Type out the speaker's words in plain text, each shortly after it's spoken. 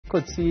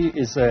Coetzee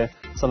is a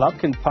South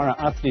African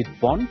para-athlete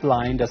born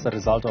blind as a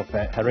result of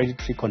a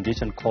hereditary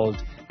condition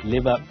called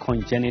Leber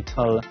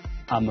congenital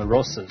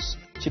amau-rosis.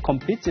 She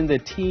competes in the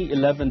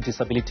T11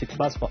 disability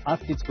class for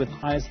athletes with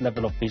highest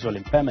level of visual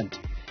impairment.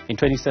 In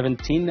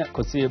 2017,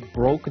 Coetzee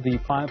broke the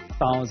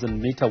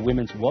 5,000-meter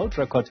women's world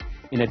record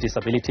in a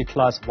disability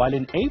class, while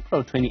in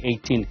April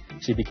 2018,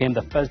 she became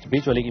the first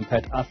visually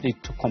impaired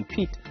athlete to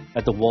compete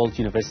at the World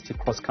University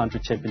Cross Country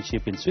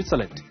Championship in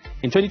Switzerland.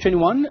 In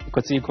 2021,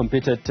 Coetzee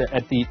competed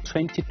at the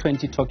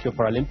 2020 Tokyo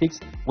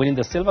Paralympics, winning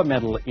the silver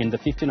medal in the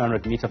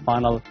 1,500-meter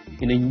final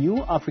in a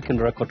new African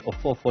record of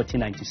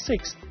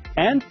 4:40.96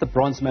 and the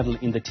bronze medal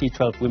in the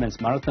T12 women's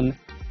marathon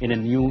in a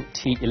new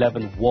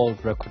T11 world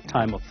record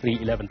time of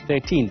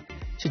 3:11.13.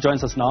 She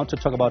joins us now to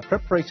talk about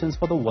preparations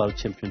for the World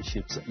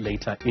Championships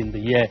later in the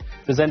year.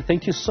 Louzanne,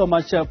 thank you so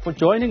much for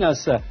joining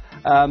us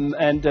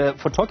and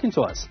for talking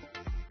to us.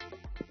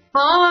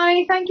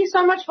 Hi, thank you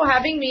so much for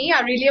having me.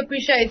 I really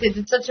appreciate it.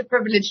 It's such a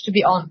privilege to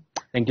be on.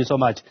 Thank you so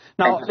much.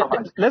 Now,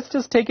 let's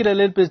just take it a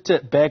little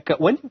bit back.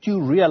 When did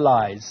you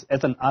realize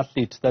as an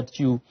athlete that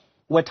you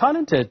were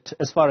talented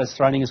as far as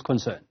running is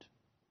concerned?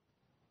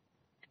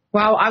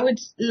 Wow, I only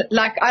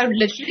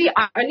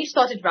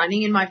started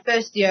running in my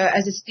first year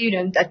as a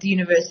student at the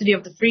University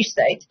of the Free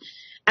State.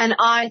 And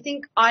I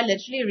think I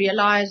literally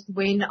realized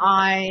when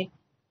I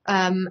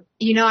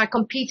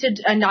competed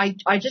and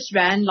I just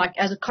ran like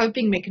as a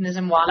coping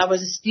mechanism while I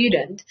was a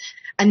student.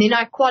 And then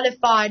I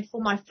qualified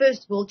for my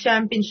first World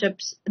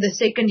Championships the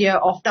second year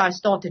after I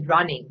started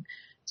running.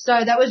 So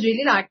that was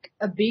really like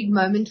a big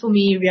moment for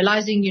me,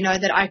 realizing,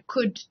 that I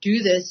could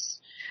do this.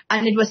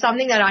 And it was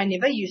something that I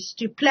never used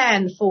to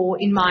plan for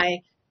in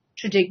my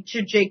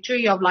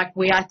trajectory of like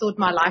where I thought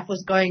my life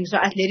was going. So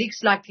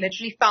athletics like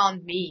literally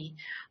found me.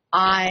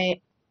 I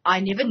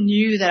never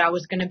knew that I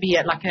was going to be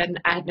an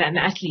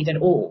athlete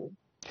at all.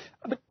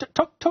 But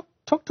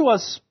talk to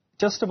us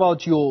just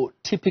about your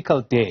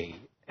typical day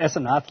as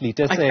an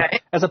athlete,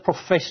 as a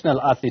professional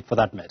athlete for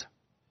that matter.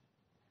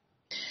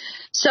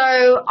 So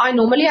I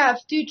normally have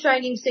 2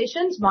 training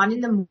sessions, one in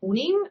the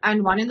morning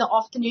and one in the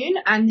afternoon,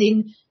 and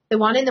then the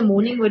one in the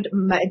morning would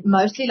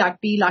mostly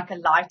be like a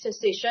lighter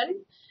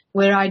session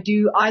where I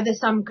do either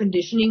some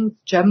conditioning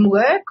gym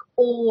work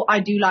or I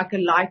do like a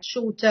light,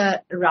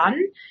 shorter run.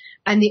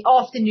 And the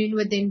afternoon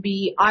would then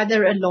be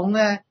either a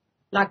longer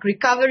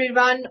recovery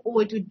run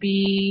or it would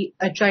be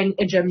a gym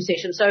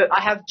session. So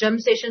I have gym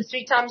sessions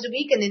 3 times a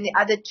week, and then the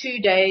other 2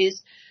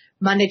 days,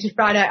 Monday to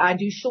Friday, I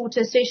do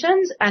shorter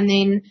sessions, and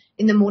then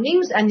in the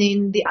mornings, and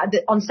then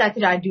on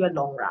Saturday I do a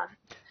long run.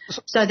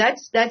 So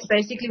that's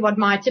basically what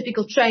my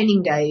typical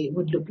training day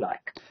would look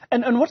like.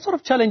 And what sort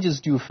of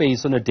challenges do you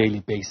face on a daily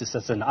basis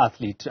as an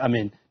athlete? I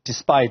mean,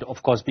 despite,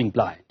 of course, being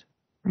blind.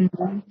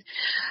 Mm-hmm.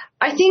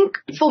 I think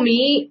for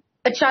me,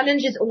 a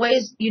challenge is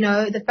always,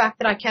 the fact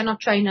that I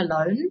cannot train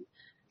alone.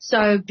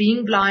 So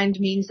being blind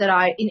means that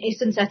in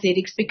essence,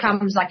 athletics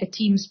becomes like a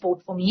team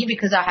sport for me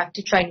because I have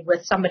to train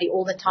with somebody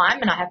all the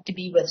time and I have to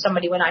be with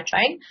somebody when I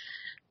train.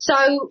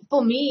 So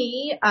for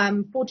me,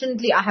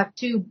 fortunately, I have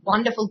 2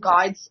 wonderful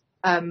guides.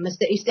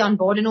 Mr. Estian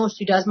Bordenhorst,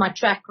 who does my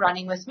track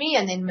running with me,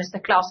 and then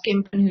Mr. Klaus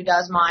Kempen, who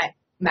does my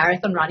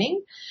marathon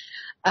running.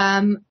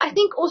 I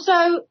think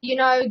also,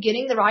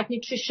 getting the right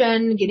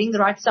nutrition, getting the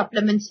right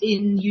supplements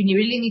in, you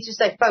really need to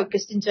stay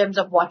focused in terms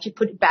of what you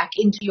put back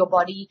into your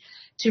body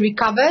to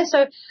recover. So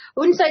I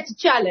wouldn't say it's a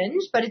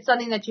challenge, but it's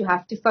something that you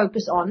have to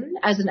focus on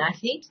as an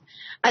athlete.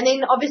 And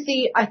then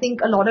obviously I think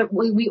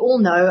we all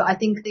know, I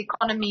think the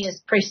economy is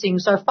pressing.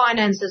 So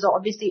finances are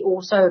obviously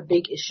also a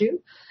big issue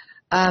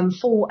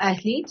for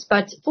athletes.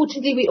 But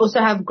fortunately, we also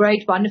have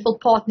great, wonderful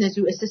partners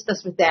who assist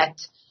us with that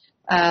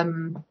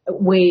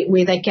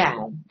where they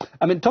can.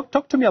 I mean,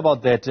 talk to me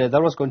about that.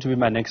 That was going to be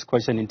my next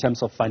question in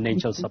terms of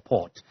financial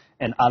support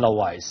and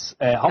otherwise.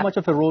 How much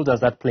of a role does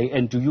that play?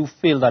 And do you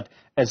feel that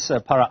as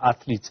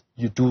para-athletes,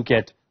 you do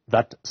get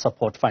that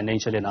support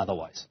financially and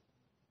otherwise?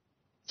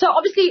 So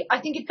obviously,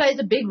 I think it plays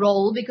a big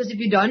role because if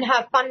you don't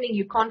have funding,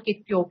 you can't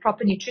get your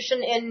proper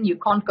nutrition in, you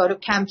can't go to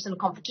camps and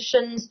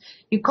competitions,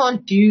 you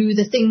can't do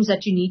the things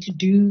that you need to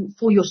do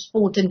for your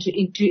sport and to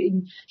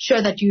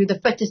ensure that you're the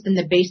fittest and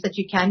the best that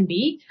you can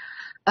be.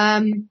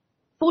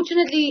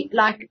 Fortunately,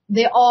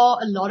 there are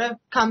a lot of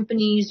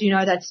companies,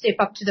 that step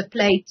up to the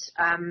plate.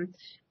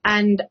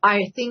 And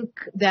I think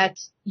that,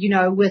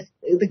 with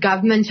the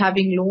government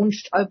having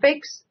launched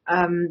OPEX,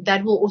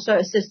 that will also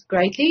assist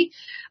greatly.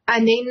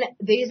 And then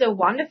there's a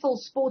wonderful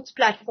sports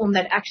platform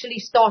that actually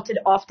started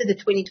after the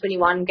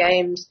 2021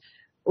 games.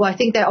 Well, I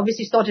think they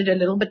obviously started a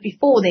little bit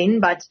before then,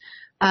 but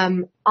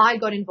I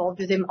got involved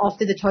with them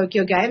after the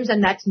Tokyo games,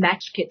 and that's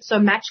MatchKit. So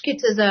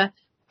MatchKit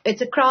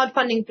it's a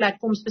crowdfunding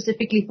platform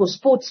specifically for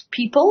sports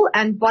people.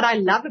 And what I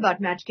love about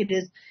MatchKit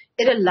is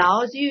it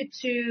allows you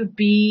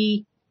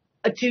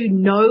to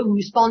know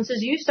who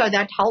sponsors you. So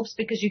that helps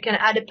because you can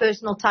add a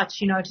personal touch,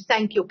 to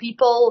thank your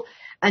people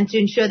and to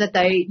ensure that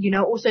they,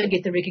 also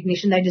get the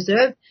recognition they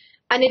deserve.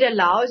 And it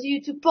allows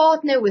you to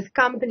partner with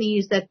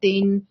companies that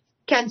then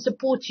can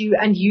support you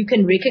and you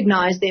can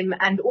recognize them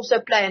and also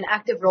play an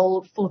active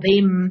role for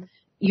them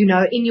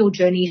in your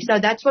journey. So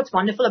that's what's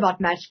wonderful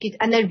about Match Kit.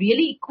 And they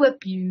really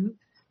equip you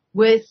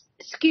with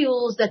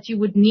skills that you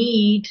would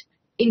need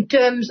in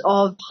terms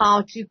of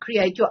how to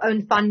create your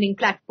own funding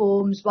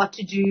platforms, what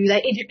to do.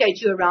 They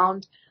educate you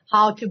around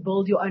how to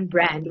build your own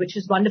brand, which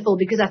is wonderful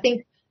because I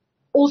think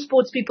all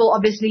sports people,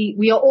 obviously,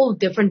 we are all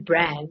different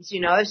brands,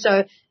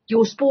 so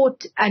your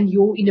sport and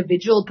your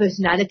individual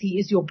personality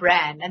is your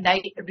brand, and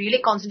they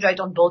really concentrate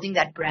on building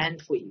that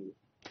brand for you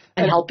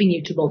and helping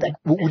you to build that.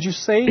 Would you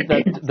say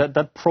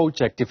that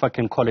project, if I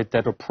can call it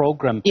that, or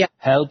program,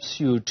 helps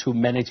you to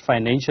manage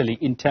financially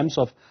in terms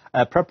of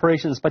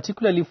preparations,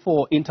 particularly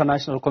for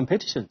international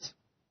competitions?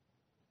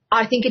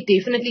 I think it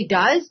definitely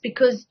does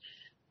because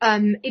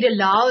it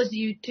allows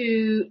you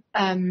to,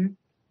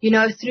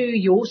 through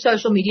your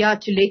social media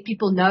to let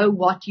people know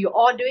what you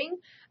are doing,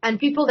 and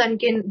people then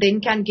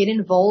can get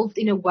involved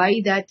in a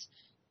way that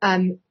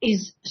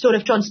is sort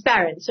of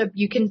transparent. So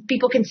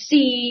people can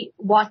see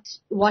what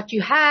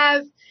you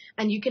have,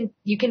 and you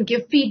can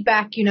give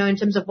feedback, in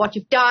terms of what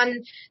you've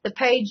done. The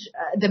page,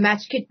 the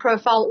Match Kit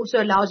profile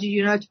also allows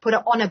you, to put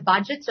it on a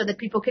budget so that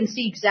people can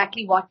see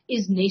exactly what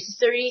is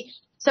necessary.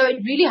 So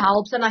it really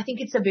helps, and I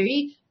think it's a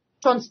very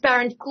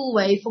transparent, cool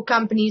way for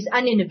companies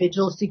and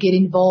individuals to get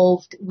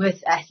involved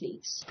with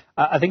athletes.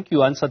 I think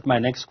you answered my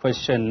next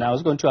question. I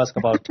was going to ask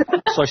about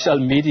social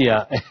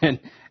media,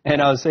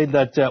 and I'll say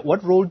that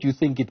what role do you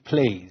think it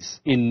plays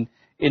in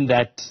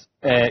that,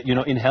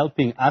 in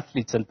helping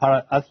athletes and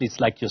para-athletes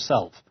like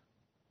yourself?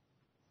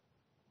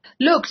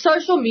 Look,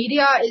 social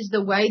media is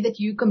the way that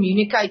you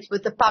communicate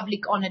with the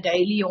public on a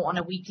daily or on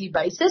a weekly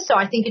basis. So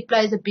I think it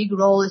plays a big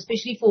role,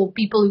 especially for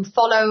people who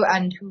follow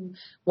and who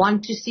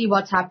want to see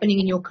what's happening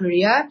in your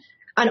career.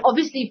 And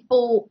obviously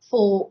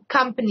for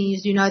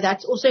companies,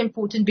 that's also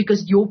important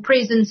because your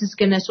presence is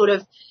going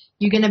to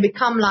you're going to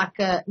become like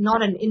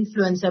not an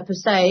influencer per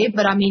se,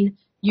 but I mean,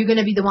 you're going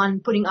to be the one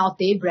putting out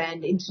their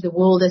brand into the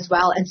world as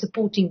well and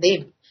supporting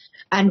them.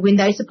 And when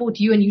they support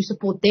you and you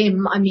support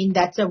them, I mean,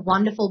 that's a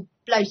wonderful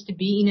place to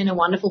be in and a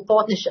wonderful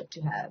partnership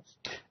to have.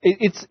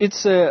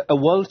 It's a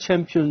world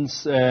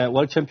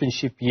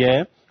championship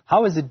year.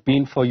 How has it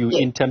been for you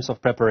in terms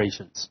of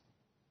preparations?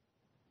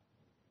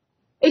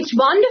 It's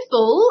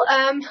wonderful.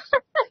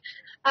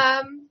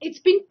 It's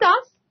been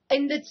tough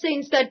in the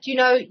sense that,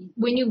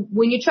 when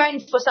you train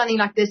for something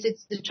like this,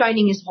 the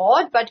training is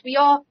hard, but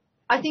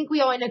I think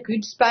we are in a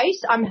good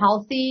space. I'm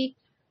healthy.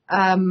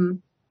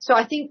 So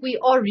I think we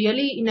are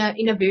really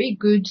in a very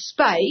good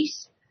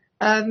space.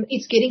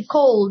 It's getting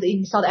cold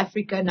in South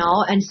Africa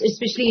now, and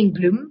especially in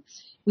Bloem.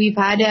 We've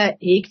had a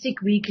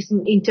hectic week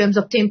in terms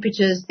of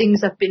temperatures.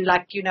 Things have been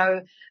like,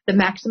 the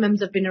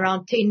maximums have been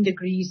around 10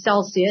 degrees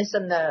Celsius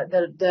and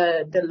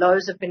the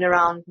lows have been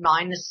around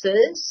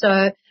minuses.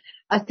 So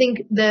I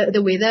think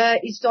the weather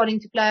is starting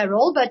to play a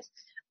role, but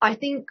I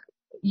think,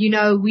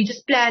 we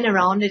just plan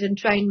around it and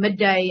train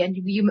midday and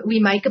we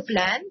make a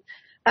plan.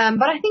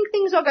 But I think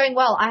things are going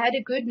well. I had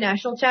a good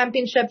national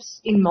championships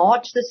in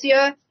March this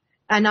year,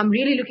 and I'm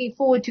really looking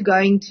forward to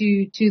going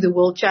to the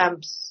World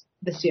Champs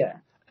this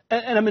year.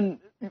 And I mean,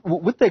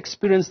 with the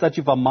experience that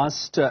you've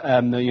amassed,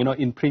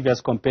 in previous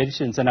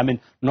competitions, and I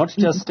mean, not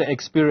just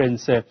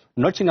experience,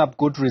 notching up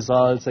good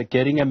results,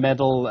 getting a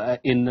medal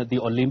in the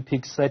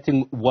Olympics,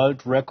 setting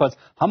world records,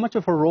 how much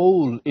of a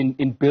role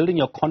in building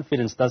your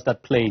confidence does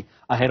that play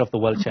ahead of the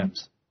World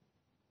Champs?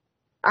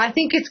 I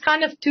think it's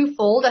kind of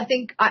twofold. I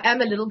think I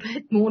am a little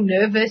bit more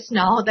nervous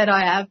now that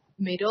I have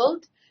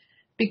medaled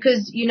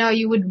because,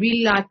 you would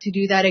really like to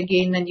do that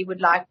again and you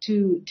would like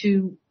to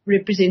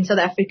represent South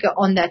Africa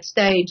on that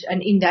stage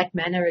and in that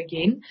manner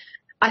again.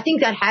 I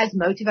think that has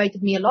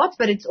motivated me a lot,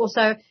 but it's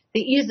also, there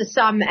is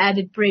some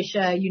added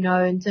pressure,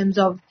 in terms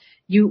of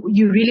you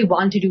really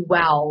want to do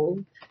well,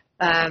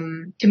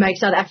 to make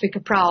South Africa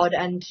proud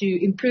and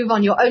to improve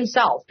on your own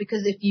self,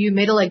 because if you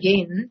medal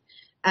again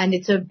and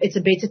it's a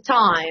better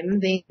time,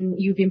 then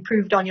you've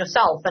improved on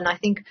yourself. And I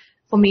think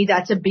for me,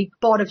 that's a big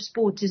part of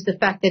sports, is the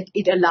fact that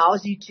it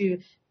allows you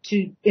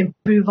to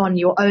improve on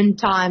your own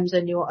times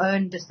and your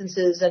own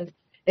distances, and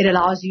it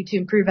allows you to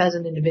improve as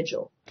an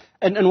individual.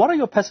 And what are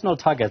your personal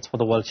targets for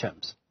the World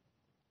Champs?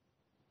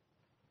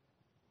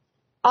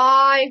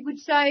 I would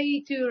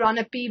say to run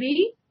a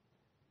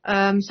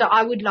PB. So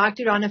I would like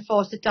to run a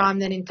faster time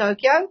than in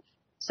Tokyo.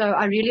 So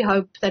I really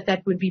hope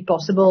that would be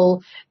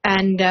possible.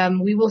 And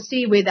we will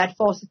see where that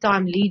faster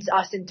time leads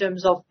us in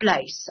terms of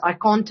place. I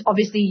can't,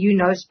 obviously,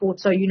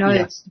 sports, so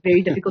it's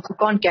very difficult. You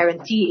can't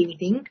guarantee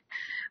anything.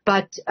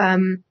 But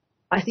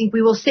I think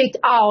we will set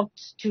out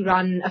to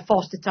run a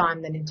faster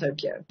time than in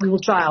Tokyo. We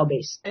will try our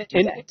best to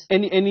do that.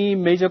 Any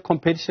major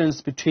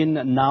competitions between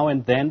now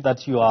and then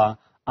that you are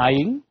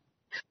eyeing?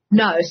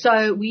 No.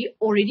 So we're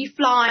already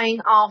flying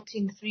out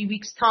in 3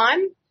 weeks'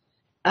 time.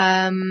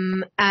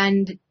 So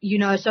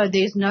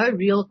there's no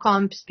real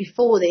comps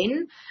before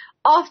then.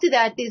 After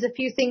that, there's a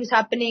few things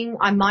happening.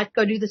 I might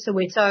go do the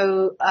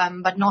Soweto,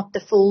 but not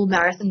the full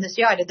marathon this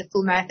year. I did the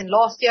full marathon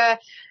last year.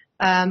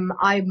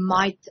 I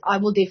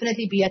will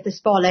definitely be at the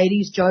Spa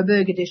Ladies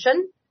Joburg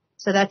edition.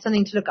 So that's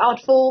something to look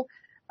out for.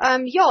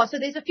 So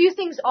there's a few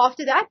things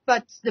after that,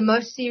 but the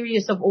most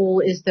serious of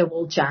all is the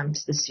World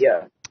Champs this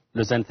year.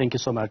 Louzanne, thank you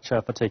so much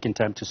for taking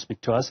time to speak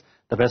to us.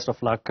 The best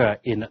of luck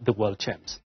in the World Champs.